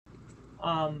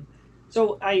Um,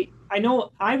 so I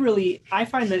know I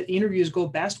find that interviews go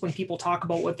best when people talk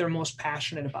about what they're most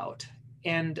passionate about.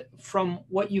 And from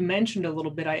what you mentioned a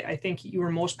little bit, I think you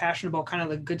were most passionate about kind of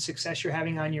the good success you're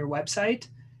having on your website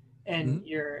and Mhm.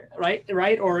 you're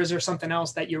right, or is there something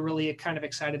else that you're really kind of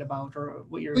excited about or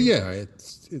what you're Well, enjoying? yeah,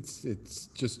 it's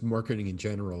just marketing in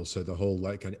general. So the whole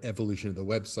like kind of evolution of the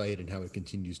website and how it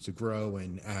continues to grow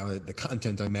and how the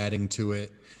content I'm adding to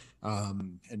it,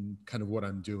 and kind of what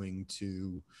I'm doing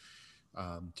to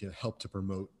help to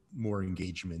promote more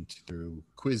engagement through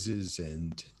quizzes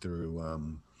and through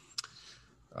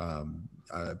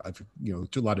I've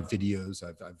do a lot of videos.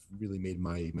 I've really made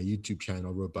my YouTube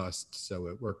channel robust, so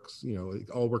it works. It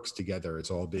all works together. It's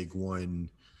all big one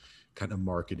kind of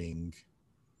marketing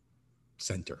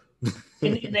center.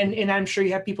 And I'm sure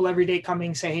you have people every day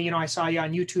coming say, hey, I saw you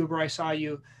on YouTube or I saw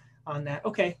you on that.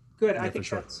 Okay, good. I Yeah, for think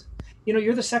sure. that's,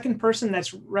 you're the second person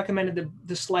that's recommended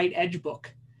the Slight Edge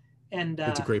book. And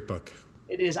It's a great book.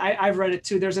 it is, I've read it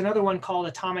too. There's another one called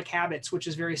Atomic Habits, which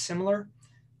is very similar.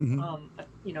 Hmm.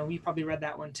 You probably read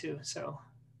that one too. So,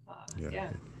 Yeah. yeah.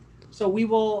 So we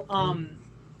will, Cool.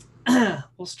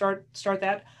 we'll start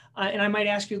that. And I might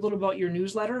ask you a little about your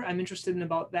newsletter. I'm interested in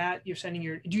about that. You're sending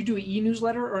do you do an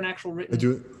e-newsletter or an actual I written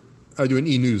do I do an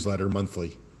e-newsletter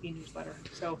monthly. e-newsletter?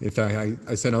 So, In fact,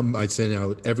 I send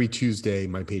out every Tuesday.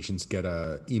 My patients get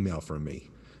a email from me.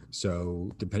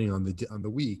 So depending on the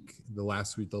week, the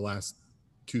last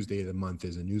Tuesday of the month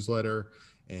is a newsletter,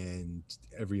 and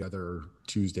every other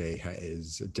Tuesday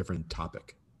is a different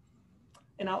topic.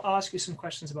 and I'll ask you some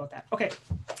questions about that. Okay.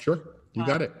 Sure, you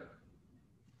got it.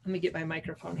 Let me get my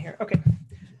microphone here. Okay.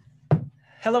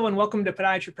 Hello and welcome to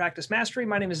Podiatry Practice Mastery.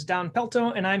 My name is Don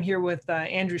Pelto, and I'm here with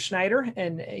Andrew Schneider,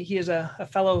 and he is a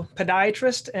fellow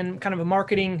podiatrist and kind of a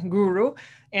marketing guru.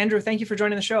 Andrew, thank you for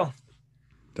joining the show.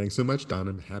 Thanks so much, Don.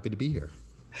 I'm happy to be here.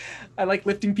 I like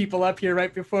lifting people up here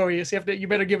right before we. So you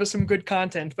better give us some good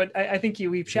content. But I think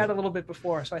we've Sure. chatted a little bit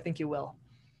before, so I think you will.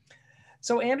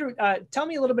 So Andrew, tell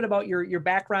me a little bit about your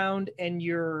background and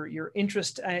your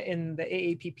interest in the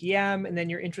AAPPM, and then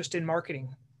your interest in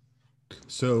marketing.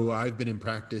 So I've been in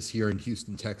practice here in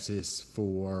Houston, Texas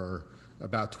for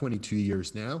about 22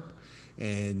 years now.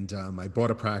 And I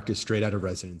bought a practice straight out of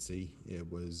residency.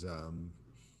 It was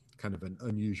kind of an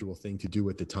unusual thing to do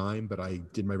at the time, but I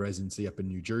did my residency up in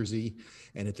New Jersey.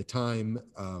 And at the time,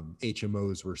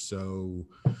 HMOs were so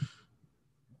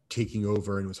taking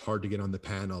over and it was hard to get on the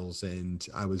panels. And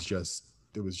it was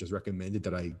just recommended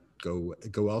that I go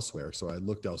elsewhere. So I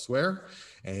looked elsewhere,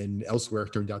 and elsewhere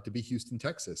turned out to be Houston,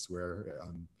 Texas, where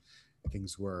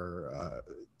things were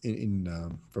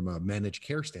from a managed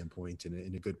care standpoint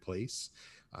in a good place.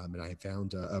 And I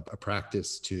found a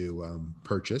practice to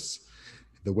purchase.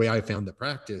 The way I found the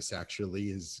practice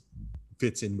actually is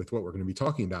fits in with what we're going to be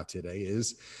talking about today.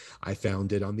 Is I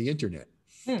found it on the internet.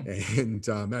 Hmm. And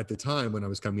at the time when I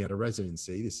was coming out of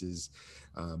residency, this is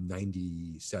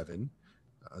 97,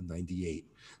 98.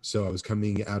 So I was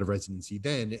coming out of residency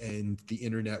then, and the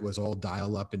internet was all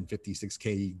dial up and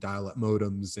 56K dial up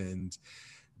modems. And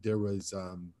there was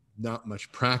not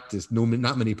much practice,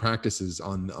 not many practices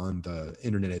on the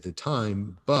internet at the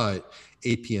time, but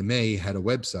APMA had a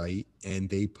website and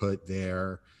they put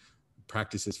their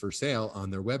practices for sale on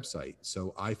their website.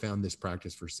 So I found this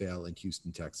practice for sale in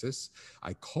Houston, Texas.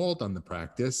 I called on the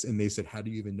practice and they said, how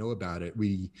do you even know about it?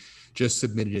 We just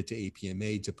submitted it to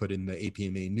APMA to put in the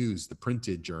APMA news, the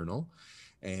printed journal,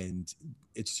 and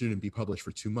it shouldn't be published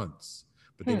for 2 months.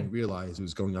 But they Hmm. didn't realize it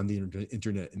was going on the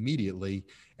internet immediately.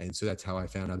 And so that's how I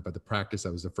found out about the practice. I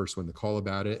was the first one to call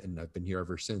about it, and I've been here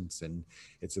ever since. And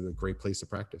it's a great place to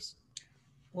practice.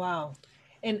 Wow.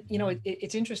 And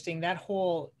it's interesting that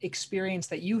whole experience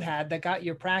that you had that got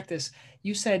your practice.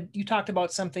 You said you talked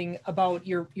about something about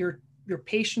your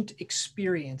patient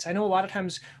experience. I know a lot of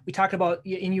times we talk about,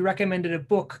 and you recommended a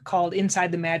book called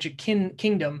Inside the Magic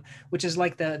Kingdom, which is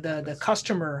like the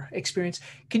customer experience.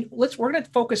 We're going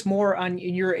to focus more on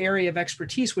in your area of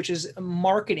expertise, which is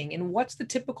marketing. And what's the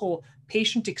typical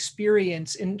patient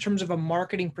experience in terms of a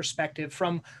marketing perspective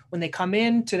from when they come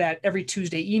in to that every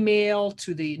Tuesday email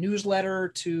to the newsletter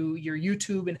to your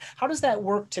YouTube, and how does that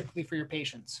work typically for your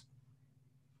patients?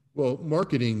 Well,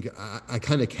 marketing, I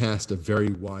kind of cast a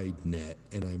very wide net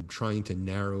and I'm trying to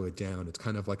narrow it down. It's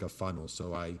kind of like a funnel.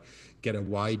 So I get a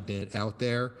wide net out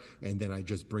there and then I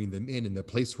just bring them in. And the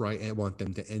place where I want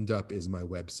them to end up is my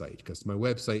website, because my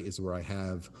website is where I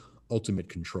have ultimate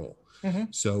control. Mm-hmm.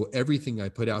 So everything I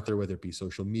put out there, whether it be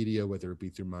social media, whether it be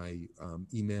through my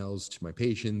emails to my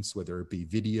patients, whether it be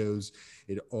videos,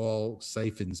 it all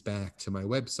siphons back to my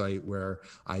website where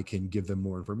I can give them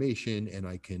more information and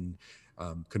I can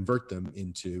convert them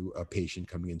into a patient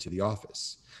coming into the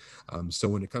office. So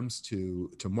when it comes to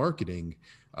marketing,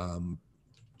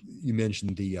 you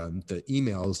mentioned the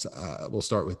emails. We'll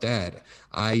start with that.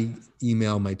 I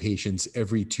email my patients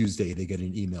every Tuesday. They get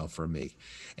an email from me,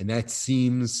 and that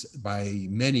seems by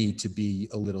many to be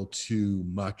a little too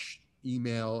much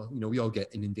email. We all get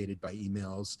inundated by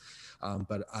emails,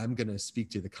 but I'm going to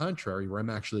speak to the contrary, where I'm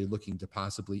actually looking to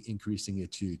possibly increasing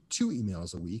it to 2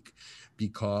 emails a week,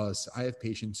 because I have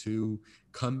patients who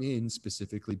come in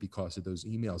specifically because of those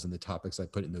emails and the topics I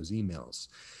put in those emails.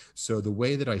 So the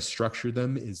way that I structure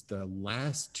them is the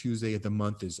last Tuesday of the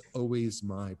month is always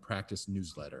my practice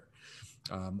newsletter.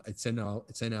 It's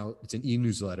an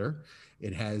e-newsletter.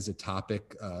 It has a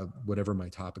topic, whatever my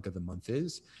topic of the month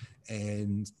is.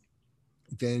 And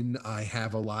then I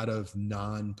have a lot of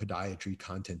non-podiatry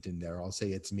content in there. I'll say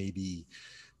it's maybe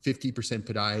 50%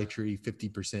 podiatry,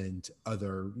 50%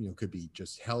 other, could be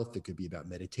just health. It could be about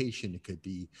meditation. It could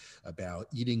be about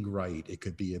eating right. It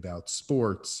could be about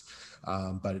sports.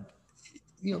 But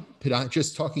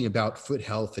just talking about foot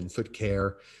health and foot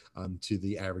care to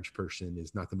the average person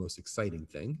is not the most exciting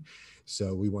thing.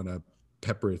 So we want to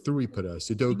pepper it through. We put a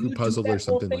Sudoku puzzle or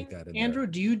something like that in Andrew,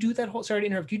 there. do you do that whole, sorry to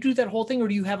interrupt, do you do that whole thing, or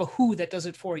do you have a who that does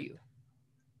it for you?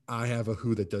 I have a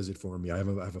who that does it for me. I have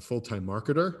a full-time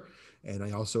marketer, and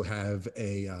I also have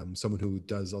someone who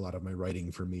does a lot of my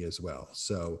writing for me as well.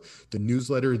 So the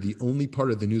newsletter, the only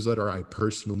part of the newsletter I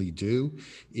personally do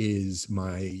is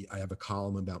I have a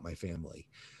column about my family,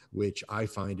 which I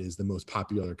find is the most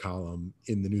popular column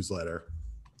in the newsletter.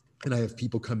 And I have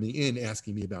people coming in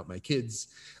asking me about my kids.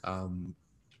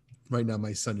 Right now,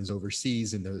 my son is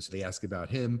overseas, and so they ask about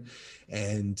him.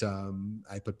 And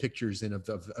I put pictures in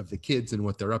of the kids and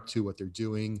what they're up to, what they're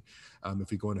doing. If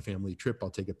we go on a family trip,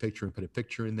 I'll take a picture and put a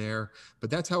picture in there.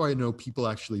 But that's how I know people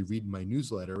actually read my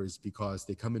newsletter, is because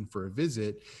they come in for a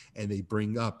visit and they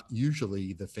bring up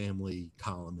usually the family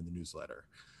column in the newsletter.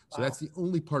 So that's the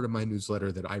only part of my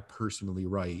newsletter that I personally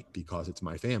write, because it's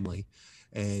my family.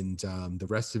 And the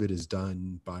rest of it is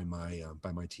done by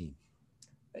my team.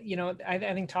 I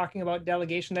think talking about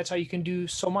delegation, that's how you can do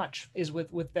so much, is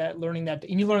with that, learning that.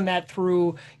 And you learn that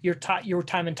through your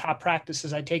time in top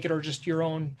practices, I take it, or just your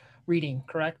own reading,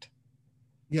 correct?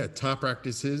 Yeah, top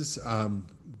practices.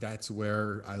 That's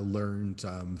where I learned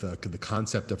the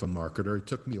concept of a marketer. It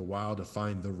took me a while to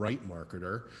find the right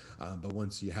marketer, but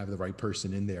once you have the right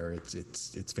person in there,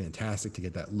 it's fantastic to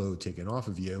get that load taken off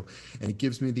of you, and it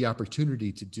gives me the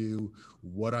opportunity to do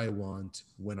what I want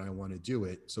when I want to do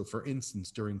it. So, for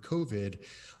instance, during COVID,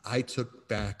 I took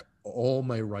back all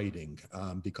my writing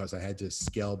because I had to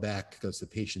scale back because the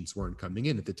patients weren't coming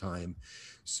in at the time.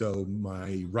 So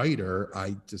my writer,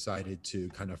 I decided to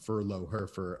kind of furlough her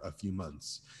for a few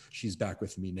months. She's back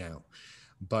with me now.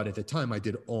 But at the time I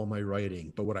did all my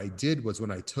writing. But what I did was,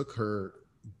 when I took her,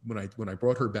 when I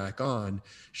brought her back on,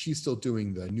 she's still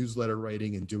doing the newsletter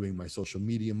writing and doing my social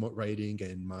media writing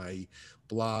and my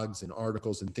blogs and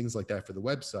articles and things like that for the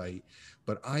website.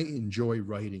 But I enjoy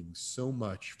writing so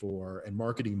much and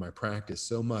marketing my practice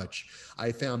so much.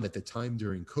 I found that the time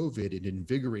during COVID, it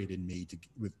invigorated me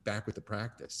back with the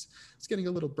practice. It's getting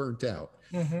a little burnt out,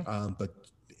 but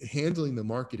handling the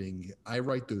marketing, I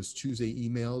write those Tuesday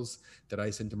emails that I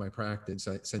send to my practice,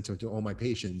 I send to all my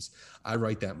patients. I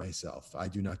write that myself. I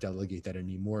do not delegate that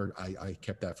anymore. I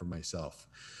kept that for myself.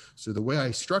 So the way I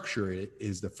structure it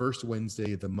is, the first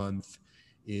Wednesday of the month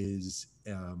is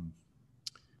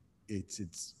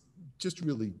it's just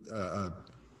really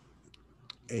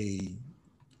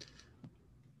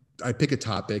I pick a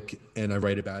topic and I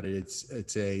write about it.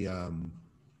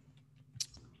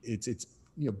 It's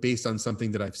based on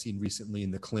something that I've seen recently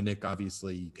in the clinic.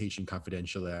 Obviously, patient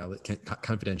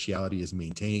confidentiality is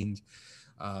maintained,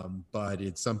 but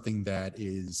it's something that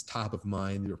is top of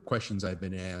mind, or questions I've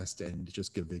been asked, and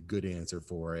just give a good answer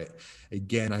for it.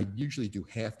 Again, I usually do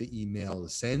half the email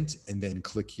is sent and then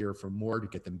click here for more to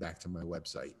get them back to my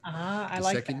website.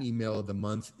 The second email of the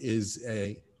month is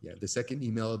the second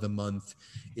email of the month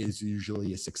is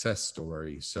usually a success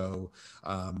story. So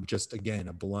just, again,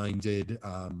 a blinded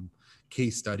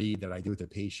case study that I do with a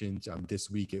patient. This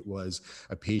week it was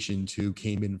a patient who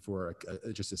came in for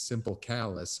just a simple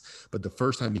callus, but the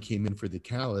first time he came in for the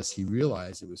callus, he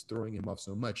realized it was throwing him off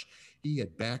so much. He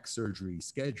had back surgery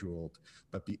scheduled,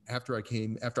 but after I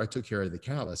took care of the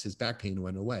callus, his back pain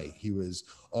went away. He was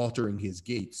altering his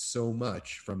gait so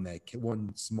much from that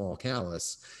one small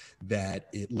callus that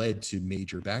it led to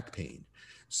major back pain.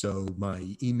 So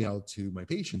my email to my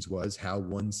patients was how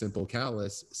one simple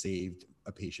callus saved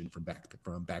a patient from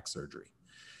back surgery.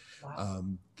 Wow.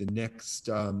 The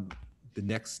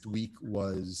next week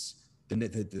was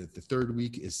The third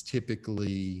week is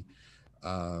typically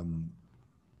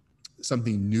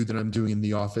something new that I'm doing in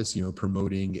the office,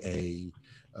 promoting a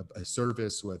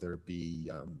service, whether it be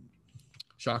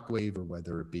Shockwave or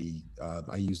whether it be,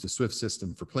 I use the Swift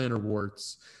system for planner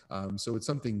warts. So it's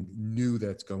something new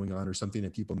that's going on or something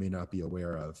that people may not be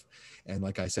aware of. And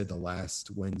like I said, the last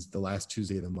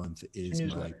Tuesday of the month is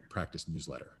my practice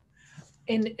newsletter.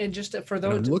 And just for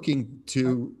those, and I'm looking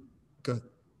to go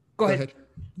ahead.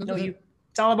 No,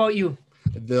 it's all about you.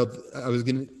 What I was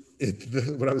going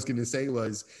to say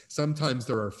was sometimes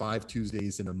there are 5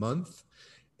 Tuesdays in a month,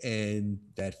 and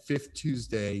that 5th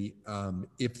Tuesday,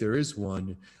 if there is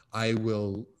one, I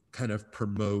will kind of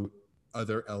promote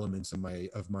other elements of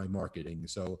my marketing.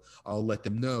 So I'll let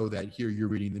them know that here you're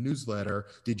reading the newsletter.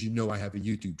 Did you know I have a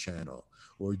YouTube channel?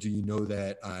 Or do you know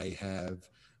that I have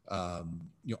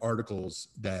articles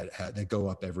that go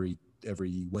up every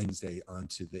Wednesday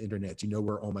onto the internet? Do you know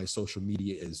where all my social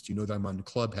media is? Do you know that I'm on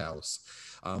Clubhouse?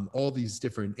 All these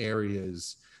different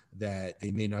areas that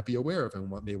they may not be aware of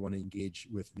and what they want to engage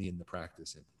with me in the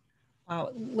practice in.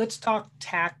 Let's talk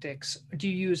tactics. Do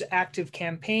you use Active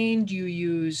Campaign? Do you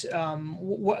use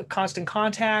Constant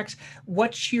Contact?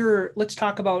 Let's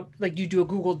talk about, like, you do a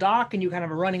Google Doc and you kind of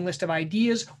have a running list of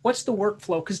ideas. What's the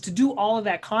workflow? Because to do all of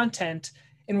that content,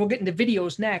 and we'll get into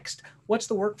videos next, what's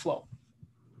the workflow?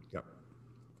 Yep.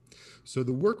 So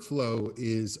the workflow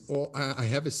is I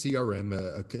have a CRM,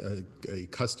 a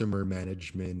customer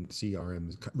management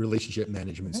CRM, relationship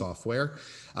management software.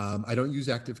 I don't use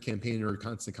Active Campaign or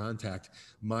Constant Contact.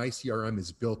 My CRM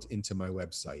is built into my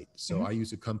website. So I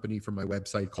use a company for my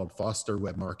website called Foster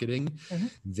Web Marketing.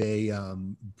 They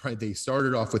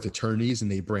started off with attorneys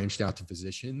and they branched out to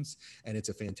physicians, and it's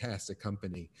a fantastic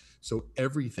company. So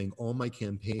all my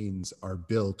campaigns are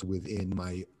built within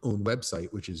my own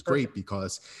website, which is great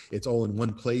because it's all in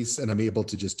one place and I'm able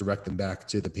to just direct them back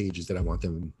to the pages that I want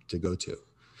them to go to.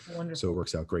 Wonderful. So it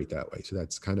works out great that way. So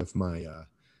that's kind of my,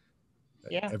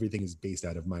 everything is based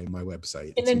out of my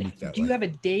website. And then do you have a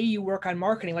day you work on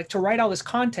marketing? Like, to write all this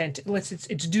content, unless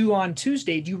it's due on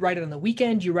Tuesday, do you write it on the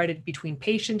weekend? Do you write it between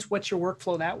patients? What's your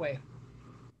workflow that way?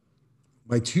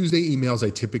 My Tuesday emails, I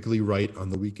typically write on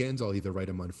the weekends. I'll either write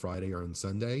them on Friday or on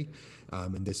Sunday.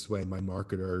 And this way my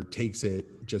marketer takes it,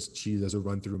 she does a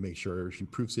run through, make sure she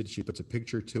proofs it. She puts a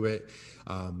picture to it.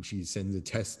 She sends a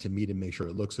test to me to make sure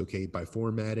it looks okay by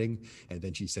formatting. And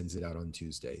then she sends it out on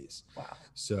Tuesdays. Wow.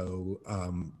 So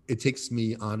it takes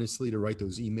me, honestly, to write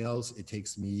those emails, it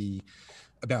takes me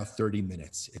about 30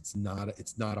 minutes. It's not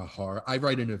a hard, I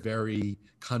write in a very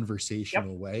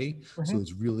conversational way. So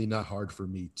it's really not hard for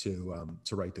me to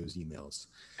write those emails.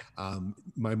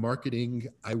 My marketing,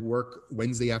 I work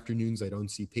Wednesday afternoons. I don't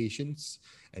see patients.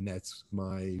 And that's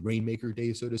my rainmaker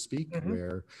day, so to speak,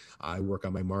 where I work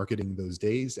on my marketing those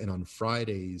days. And on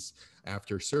Fridays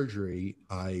after surgery,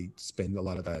 I spend a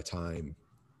lot of that time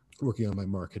working on my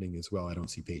marketing as well. I don't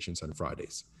see patients on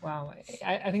Fridays. Wow.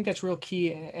 I think that's real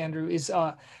key, Andrew, is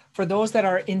for those that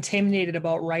are intimidated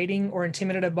about writing or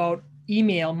intimidated about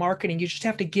email marketing, you just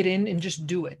have to get in and just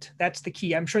do it. That's the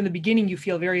key. I'm sure in the beginning you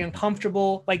feel very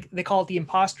uncomfortable, like they call it the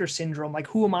imposter syndrome. Like,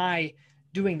 who am I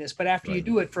doing this? But after you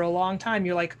do it for a long time,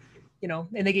 you're like,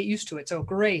 and they get used to it. So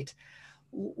great.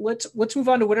 Let's move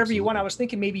on to whatever you want. I was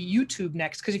thinking maybe YouTube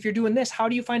next, because if you're doing this, how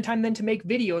do you find time then to make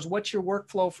videos? What's your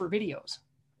workflow for videos?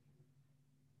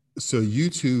 So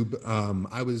YouTube,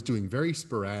 I was doing very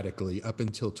sporadically up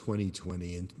until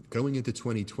 2020, and going into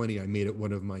 2020, I made it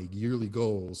one of my yearly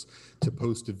goals to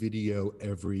post a video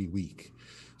every week.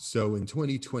 So in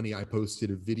 2020, I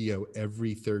posted a video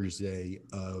every Thursday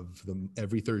of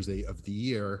the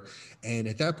year. And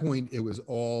at that point, it was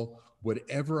all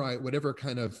whatever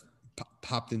kind of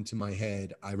popped into my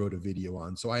head, I wrote a video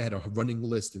on. So I had a running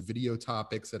list of video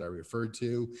topics that I referred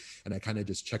to, and I kind of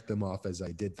just checked them off as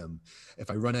I did them.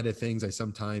 If I run out of things, I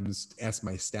sometimes ask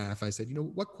my staff, I said,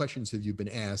 what questions have you been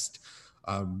asked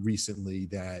recently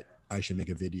that I should make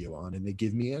a video on? And they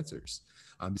give me answers.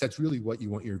 That's really what you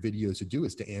want your videos to do,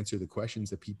 is to answer the questions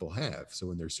that people have. So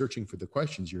when they're searching for the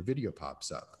questions, your video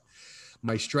pops up.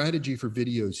 My strategy for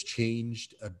videos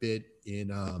changed a bit in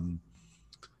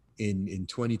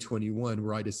 2021,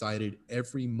 where I decided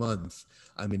every month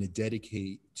I'm going to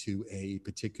dedicate to a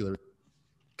particular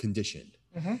condition.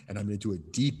 And I'm going to do a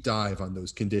deep dive on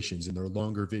those conditions, and they're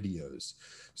longer videos.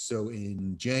 So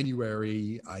in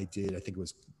January, I think it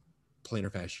was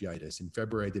plantar fasciitis. In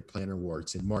February, I did plantar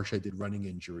warts. In March, I did running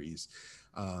injuries.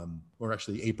 or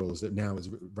actually April is now is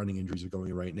running injuries are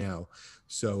going right now.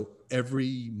 So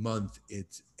every month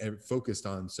it's focused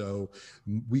on. So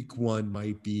week 1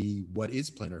 might be what is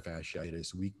plantar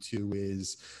fasciitis. Week 2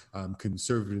 is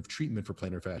conservative treatment for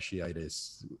plantar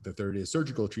fasciitis. The third is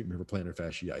surgical treatment for plantar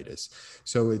fasciitis.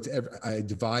 So I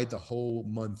divide the whole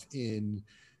month in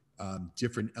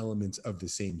different elements of the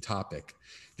same topic.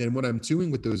 Then what I'm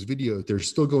doing with those videos, they're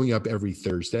still going up every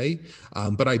Thursday,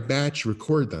 but I batch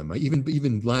record them.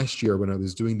 Even last year when I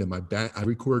was doing them, I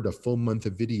recorded a full month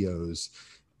of videos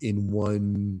in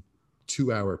 1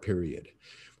 2-hour period,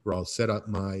 where I'll set up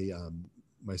my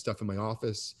my stuff in my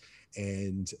office.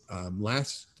 And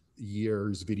last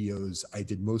year's videos, I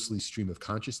did mostly stream of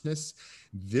consciousness.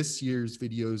 This year's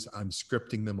videos, I'm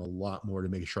scripting them a lot more to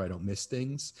make sure I don't miss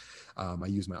things. I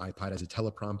use my iPad as a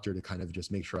teleprompter to kind of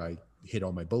just make sure I hit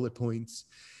all my bullet points.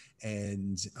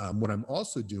 And what I'm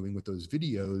also doing with those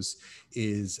videos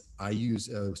is I use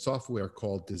a software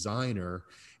called Designer,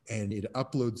 and it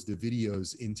uploads the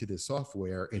videos into the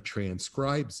software, it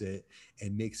transcribes it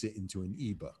and makes it into an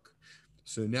ebook.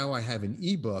 So now I have an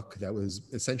ebook that was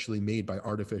essentially made by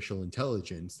artificial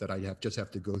intelligence that I just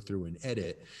have to go through and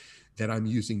edit, that I'm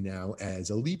using now as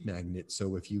a lead magnet.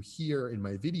 So if you hear in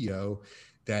my video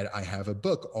that I have a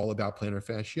book all about plantar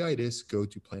fasciitis, go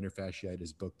to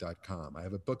plantarfasciitisbook.com. I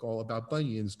have a book all about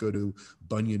bunions, go to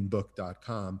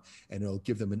bunionbook.com, and it'll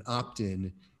give them an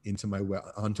opt-in onto my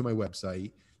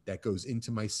website that goes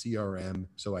into my CRM.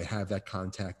 So I have that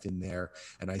contact in there,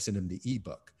 and I send them the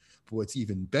ebook. But what's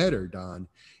even better, Don,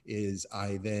 is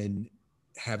I then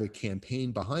have a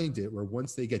campaign behind it where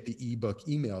once they get the ebook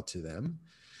emailed to them,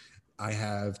 I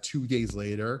have 2 days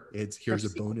later, here's a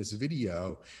bonus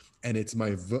video, and it's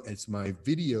my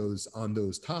videos on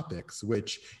those topics,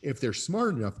 which if they're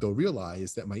smart enough, they'll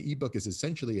realize that my ebook is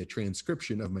essentially a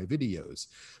transcription of my videos.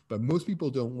 But most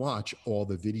people don't watch all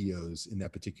the videos in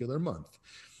that particular month.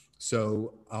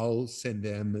 So I'll send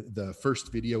them the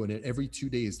first video, and every 2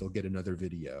 days they'll get another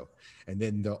video, and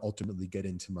then they'll ultimately get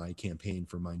into my campaign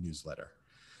for my newsletter,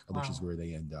 which is where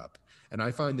they end up. And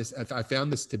I found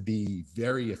this to be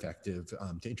very effective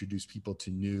to introduce people to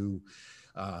new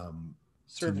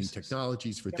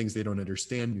technologies, for things they don't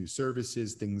understand, new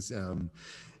services, things,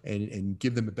 and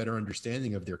give them a better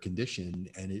understanding of their condition.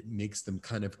 And it makes them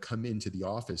kind of come into the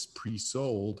office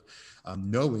pre-sold,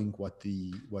 knowing what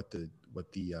the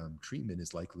treatment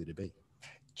is likely to be.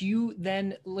 Do you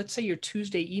then, let's say your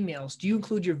Tuesday emails, do you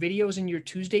include your videos in your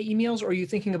Tuesday emails, or are you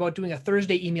thinking about doing a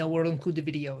Thursday email where it'll include the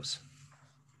videos?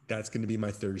 That's going to be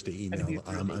my Thursday email.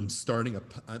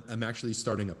 I'm actually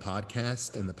starting a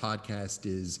podcast, and the podcast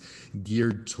is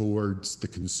geared towards the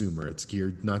consumer. It's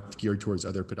not geared towards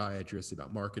other podiatrists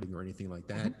about marketing or anything like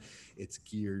that. Mm-hmm. It's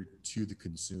geared to the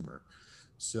consumer.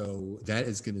 So that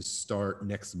is going to start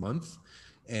next month.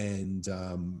 And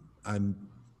I'm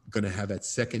going to have that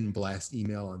second blast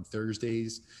email on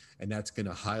Thursdays, and that's going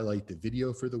to highlight the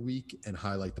video for the week and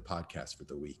highlight the podcast for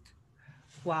the week.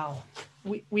 Wow.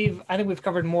 I think we've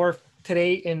covered more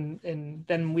today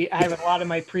than I have a lot of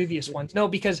my previous ones. No,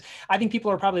 because I think people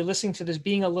are probably listening to this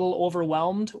being a little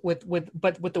overwhelmed with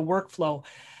the workflow.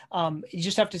 You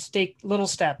just have to take little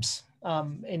steps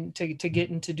and to get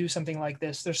and to do something like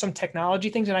this. There's some technology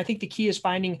things, and I think the key is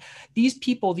finding these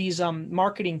people, these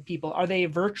marketing people. Are they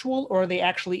virtual or are they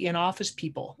actually in-office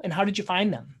people? And how did you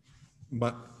find them?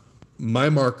 My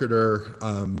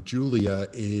marketer, Julia,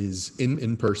 is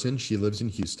in person. She lives in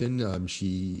Houston.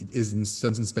 She doesn't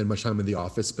spend much time in the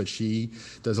office, but she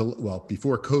does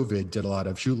before COVID, did a lot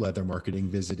of shoe leather marketing,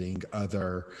 visiting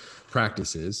other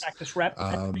practices. Practice rep.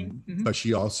 Mm-hmm. But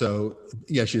she also,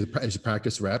 she's a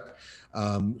practice rep.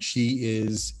 She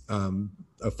is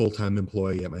a full-time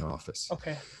employee at my office.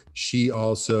 Okay. She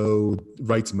also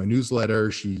writes my newsletter.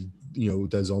 She,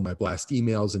 does all my blast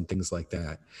emails and things like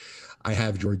that. I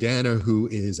have Jordana, who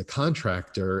is a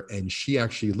contractor, and she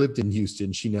actually lived in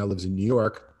Houston. She now lives in New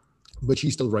York, but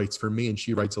she still writes for me, and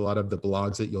she writes a lot of the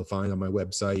blogs that you'll find on my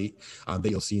website, that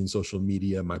you'll see in social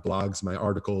media. My blogs, my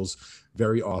articles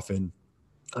very often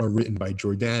are written by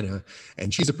Jordana,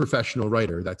 and she's a professional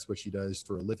writer. That's what she does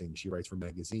for a living. She writes for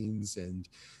magazines, and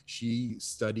she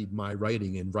studied my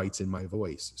writing and writes in my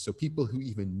voice. So people who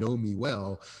even know me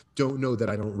well don't know that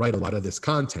I don't write a lot of this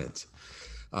content.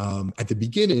 At the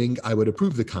beginning, I would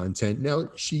approve the content. Now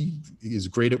she is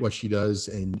great at what she does,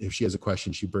 and if she has a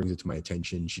question, she brings it to my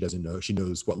attention. She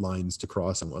knows what lines to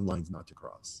cross and what lines not to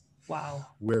cross. Wow.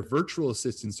 Where virtual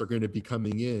assistants are going to be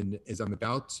coming in is I'm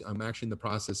actually in the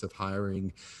process of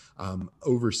hiring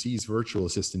overseas virtual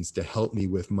assistants to help me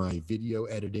with my video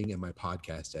editing and my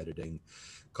podcast editing,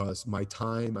 because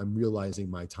I'm realizing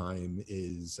my time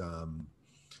is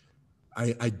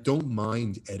I don't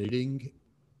mind editing,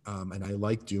 and I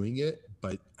like doing it,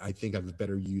 but I think I have a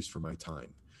better use for my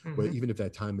time. Well, Mm-hmm. even if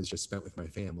that time is just spent with my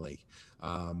family,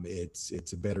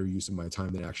 it's a better use of my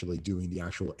time than actually doing the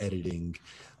actual editing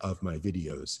of my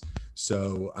videos.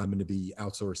 So I'm going to be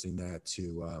outsourcing that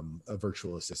to a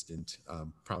virtual assistant,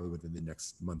 probably within the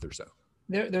next month or so.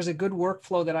 There's a good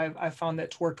workflow that I've found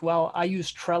that's worked well. I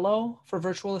use Trello for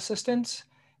virtual assistants,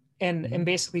 and Mhm.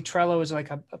 basically Trello is like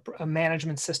a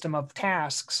management system of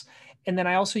tasks. And then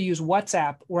I also use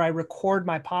WhatsApp where I record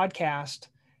my podcast,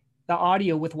 the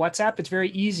audio with WhatsApp. It's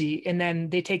very easy. And then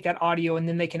they take that audio and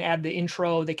then they can add the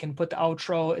intro, they can put the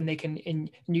outro, and they can, and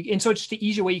so it's just the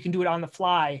easier way you can do it on the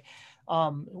fly,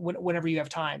 whenever you have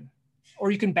time, or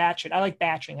you can batch it. I like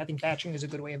batching. I think batching is a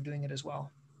good way of doing it as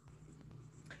well.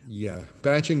 Yeah,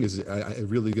 batching is a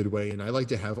really good way. And I like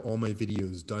to have all my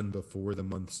videos done before the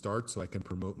month starts so I can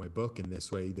promote my book. And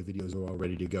this way the videos are all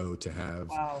ready to go to have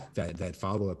Wow. that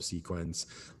follow-up sequence.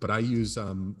 But I use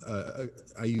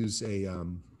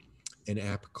an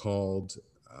app called,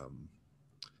 um,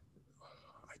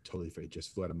 I totally forget, it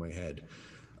just flew out of my head.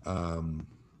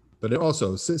 But it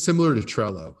also similar to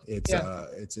Trello. Yeah.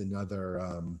 It's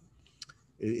another,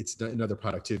 it's another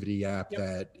productivity app Yep.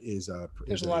 that is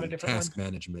There's a lot a of different task ones.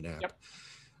 management app. Yep.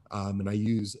 And I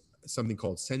use something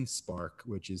called SenseSpark,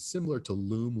 which is similar to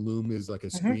Loom. Loom is like a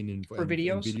Mm-hmm. screen For and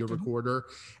videos. video Mm-hmm. recorder,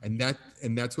 and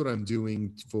that's what I'm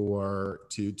doing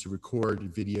to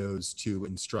record videos to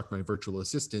instruct my virtual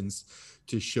assistants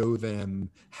to show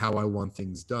them how I want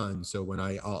things done. So when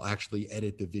I'll actually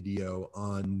edit the video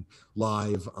on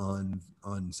live on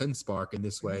SenseSpark, and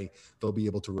this way they'll be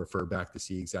able to refer back to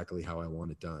see exactly how I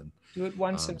want it done. Do it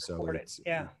once and So record it.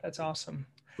 Yeah, that's awesome.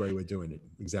 great way of doing it.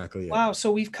 Exactly it. Wow.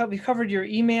 So we've covered your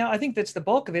email. I think that's the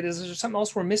bulk of it. Is there something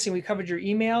else we're missing? We covered your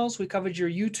emails. We covered your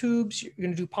YouTubes. You're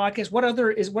going to do podcasts.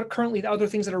 What currently the other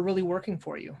things that are really working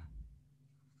for you?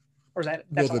 Or is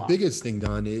that's a The lot? biggest thing,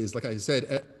 Don, is like I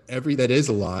said, that is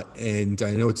a lot, and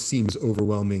I know it seems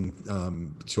overwhelming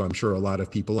to I'm sure a lot of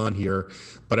people on here,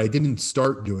 but I didn't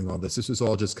start doing all this. This was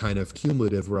all just kind of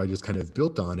cumulative, where I just kind of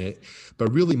built on it.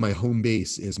 But really, my home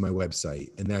base is my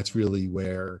website, and that's really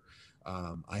where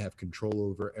I have control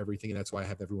over everything, and that's why I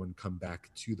have everyone come back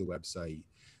to the website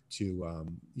to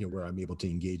where I'm able to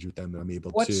engage with them, and I'm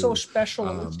able What's so to special?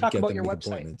 Let's talk get about them your to make website.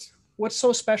 appointments. What's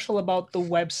so special about the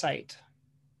website?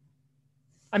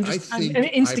 I'm I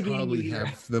instigating you probably here.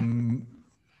 have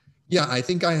yeah, I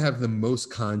think I have the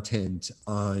most content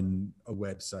on a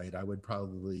website. I would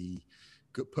probably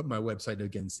put my website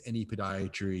against any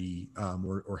podiatry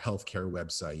or healthcare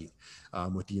website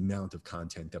with the amount of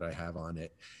content that I have on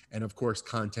it. And of course,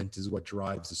 content is what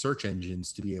drives the search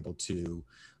engines to be able to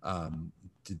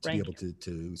be able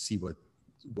to see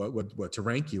what to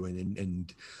rank you in,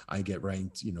 and I get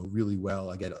ranked, really well.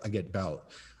 I get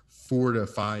about 4 to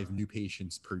 5 new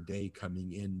patients per day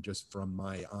coming in just from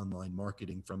my online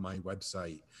marketing from my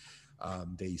website.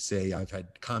 They say I've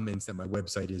had comments that my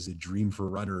website is a dream for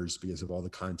runners because of all the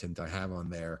content I have on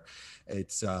there.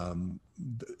 It's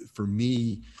for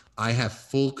me, I have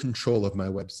full control of my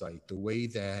website. The way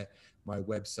that my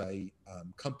website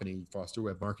company, Foster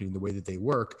Web Marketing, the way that they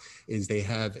work is they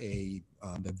have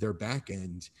their back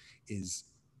end is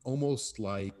almost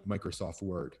like Microsoft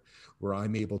Word, where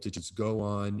I'm able to just go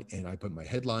on and I put my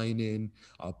headline in,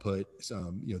 I'll put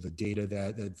some, the data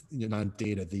not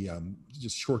data, the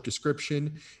just short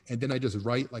description, and then I just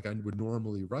write like I would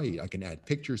normally write. I can add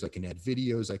pictures, I can add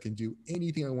videos, I can do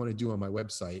anything I want to do on my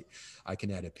website. I can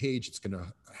add a page. It's going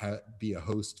to be a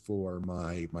host for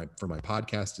my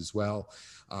podcast as well.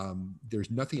 There's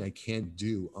nothing I can't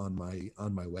do on my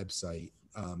website.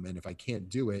 And if I can't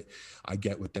do it, I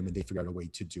get with them and they figure out a way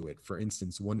to do it. For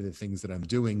instance, one of the things that I'm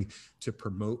doing to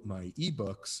promote my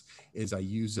ebooks is I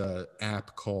use an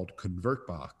app called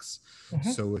ConvertBox.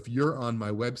 Mm-hmm. So if you're on my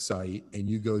website and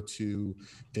you go to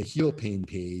the heel pain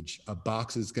page, a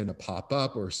box is going to pop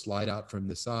up or slide out from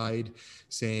the side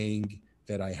saying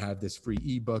that I have this free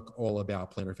ebook all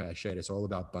about plantar fasciitis, all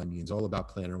about bunions, all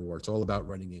about plantar warts, all about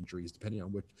running injuries, depending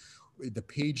on the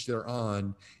page they're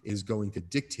on is going to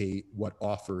dictate what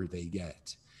offer they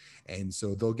get. And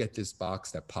so they'll get this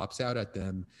box that pops out at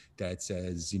them that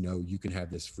says, you can have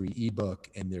this free ebook,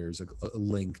 and there's a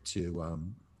link to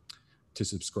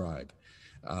subscribe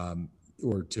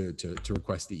or to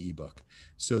request the ebook.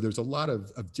 So there's a lot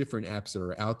of different apps that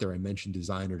are out there. I mentioned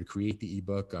Designer to create the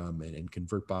ebook and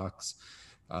ConvertBox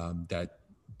that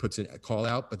puts a call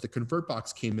out, but the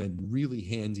ConvertBox came in really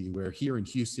handy where here in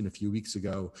Houston a few weeks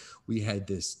ago, we had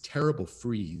this terrible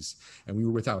freeze and we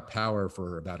were without power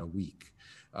for about a week.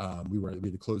 We had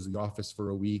to close the office for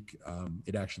a week.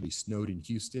 It actually snowed in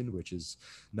Houston, which is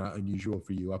not unusual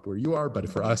for you up where you are, but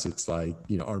for us, it's like,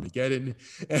 Armageddon.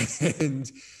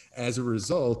 And as a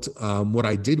result, what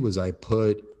I did was I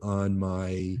put on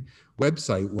my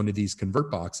website one of these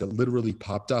ConvertBox that literally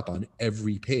popped up on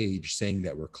every page saying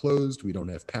that we're closed, we don't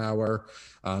have power,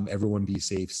 everyone be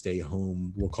safe, stay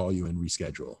home, we'll call you and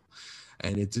reschedule.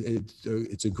 And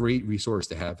it's a great resource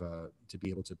to have, to be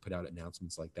able to put out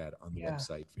announcements like that on the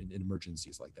website in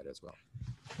emergencies like that as well.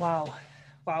 Wow.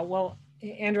 Well,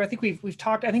 Andrew, I think we've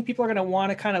talked. I think people are going to want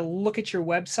to kind of look at your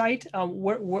website.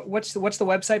 What's the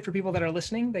website for people that are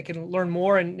listening? They can learn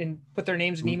more and put their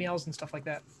names and emails and stuff like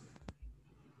that.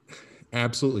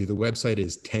 Absolutely. The website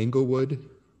is Tanglewood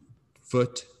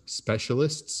Foot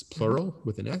Specialists, plural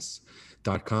with an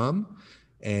S.com.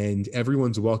 And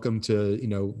everyone's welcome to,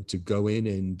 to go in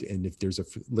and if there's a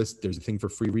list, there's a thing for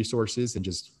free resources, and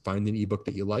just find an ebook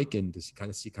that you like and just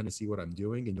kind of see what I'm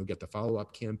doing, and you'll get the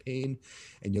follow-up campaign,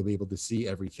 and you'll be able to see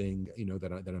everything,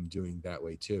 that I'm doing that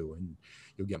way too. And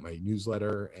you'll get my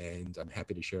newsletter, and I'm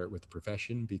happy to share it with the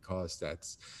profession, because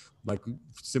that's like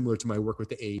similar to my work with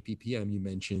the AAPPM you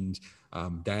mentioned.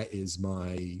 That is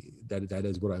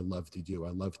what I love to do.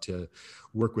 I love to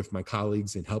work with my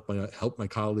colleagues and help my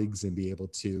colleagues, and be able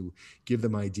to give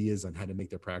them ideas on how to make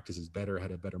their practices better, how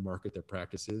to better market their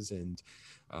practices. And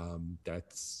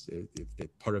that's, if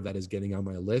part of that is getting on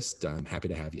my list, I'm happy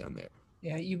to have you on there.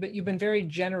 Yeah, you've been very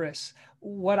generous.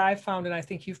 What I found, and I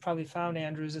think you've probably found,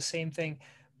 Andrew, is the same thing.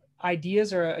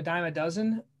 Ideas are a dime a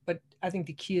dozen, but I think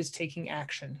the key is taking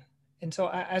action. And so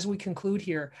as we conclude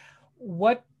here,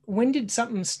 when did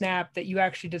something snap that you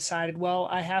actually decided, well,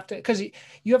 I have to, because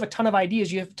you have a ton of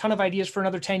ideas, you have a ton of ideas for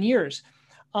another 10 years.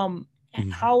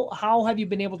 How have you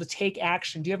been able to take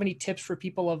action? Do you have any tips for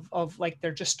people of like,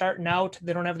 they're just starting out,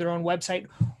 they don't have their own website?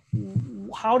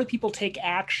 How do people take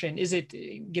action? Is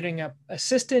it getting an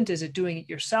assistant? Is it doing it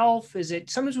yourself? Is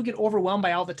it, sometimes we get overwhelmed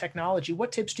by all the technology.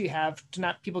 What tips do you have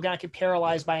to people not get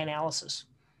paralyzed by analysis?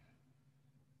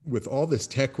 With all this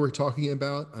tech we're talking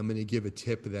about, I'm going to give a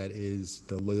tip that is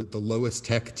the lowest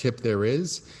tech tip there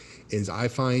is I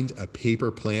find a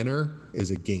paper planner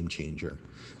is a game changer.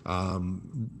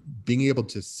 Being able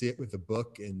to sit with a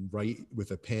book and write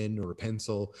with a pen or a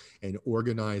pencil and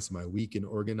organize my week and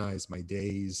organize my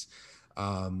days,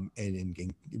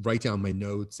 and write down my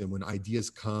notes. And when ideas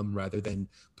come, rather than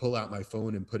pull out my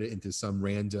phone and put it into some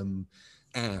random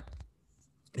app.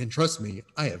 And trust me,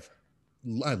 I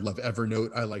love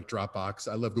Evernote. I like Dropbox.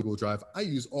 I love Google Drive. I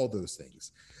use all those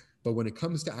things. But when it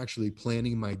comes to actually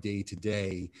planning my day to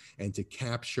day and to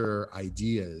capture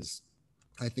ideas,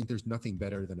 I think there's nothing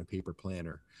better than a paper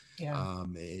planner. Yeah.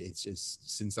 It's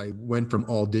just, since I went from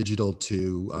all digital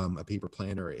to a paper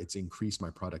planner, it's increased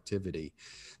my productivity.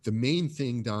 The main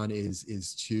thing, Don,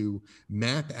 is to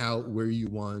map out where you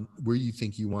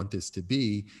think you want this to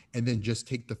be, and then just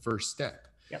take the first step.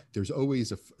 Yep. There's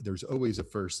always a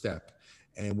first step.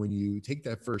 And when you take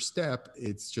that first step,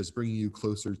 it's just bringing you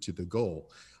closer to the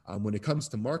goal. When it comes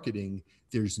to marketing,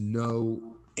 there's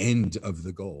no end of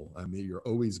the goal. I mean, you're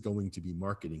always going to be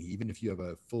marketing, even if you have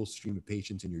a full stream of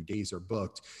patients and your days are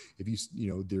booked. If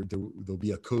there'll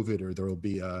be a COVID, or there'll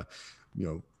be a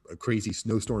crazy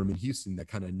snowstorm in Houston that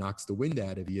kind of knocks the wind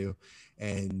out of you,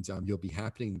 and you'll be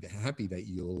happy that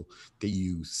you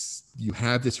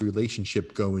have this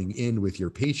relationship going in with your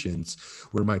patients,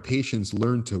 where my patients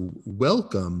learn to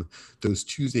welcome those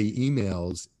Tuesday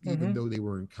emails, even though they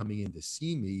weren't coming in to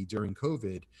see me during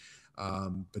COVID.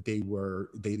 But they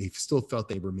still felt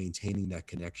they were maintaining that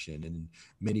connection. And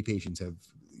many patients have,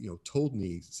 told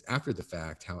me after the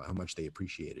fact how much they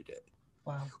appreciated it.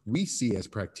 Wow. We see as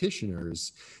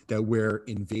practitioners that we're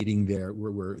invading their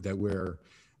inbox.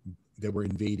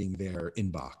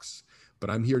 But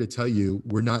I'm here to tell you,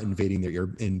 we're not invading their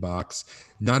inbox.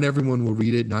 Not everyone will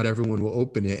read it. Not everyone will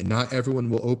open it. And not everyone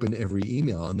will open every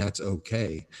email. And that's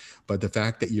okay. But the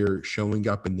fact that you're showing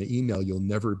up in the email, you'll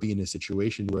never be in a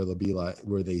situation where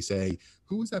where they say,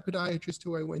 who was that podiatrist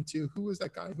who I went to? Who was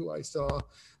that guy who I saw?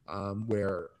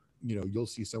 Where, you'll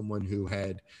see someone who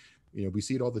had, we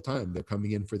see it all the time. They're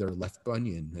coming in for their left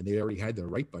bunion, and they already had their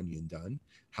right bunion done.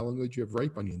 How long ago did you have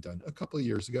right bunion done? A couple of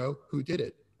years ago. Who did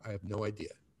it? I have no idea.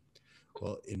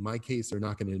 Well, in my case, that's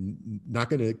not going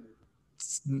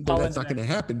to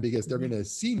happen, because they're going to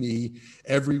see me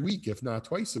every week, if not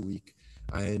twice a week,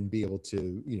 and be able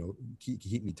to,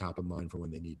 keep me top of mind for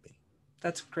when they need me.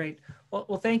 That's great.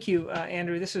 Well, thank you,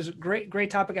 Andrew. This is a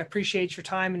great topic. I appreciate your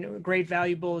time and great,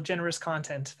 valuable, generous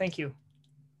content. Thank you.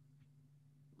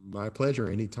 My pleasure.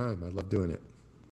 Anytime. I love doing it.